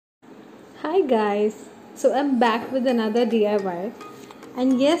Hi guys, so I'm back with another DIY,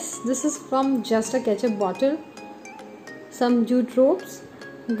 and yes, this is from just a ketchup bottle, some jute ropes,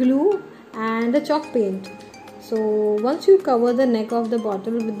 glue, and a chalk paint. So once you cover the neck of the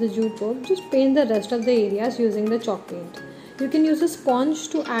bottle with the jute rope, just paint the rest of the areas using the chalk paint. You can use a sponge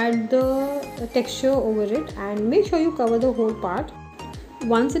to add the texture over it, and make sure you cover the whole part.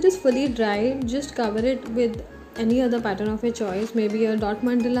 Once it is fully dried, just cover it with any other pattern of your choice, maybe a dot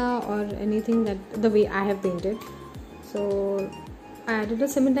mandala or anything that the way I have painted. So I added a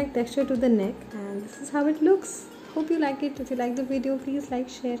cement-like texture to the neck, and this is how it looks. Hope you like it. If you like the video, please like,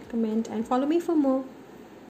 share, comment, and follow me for more.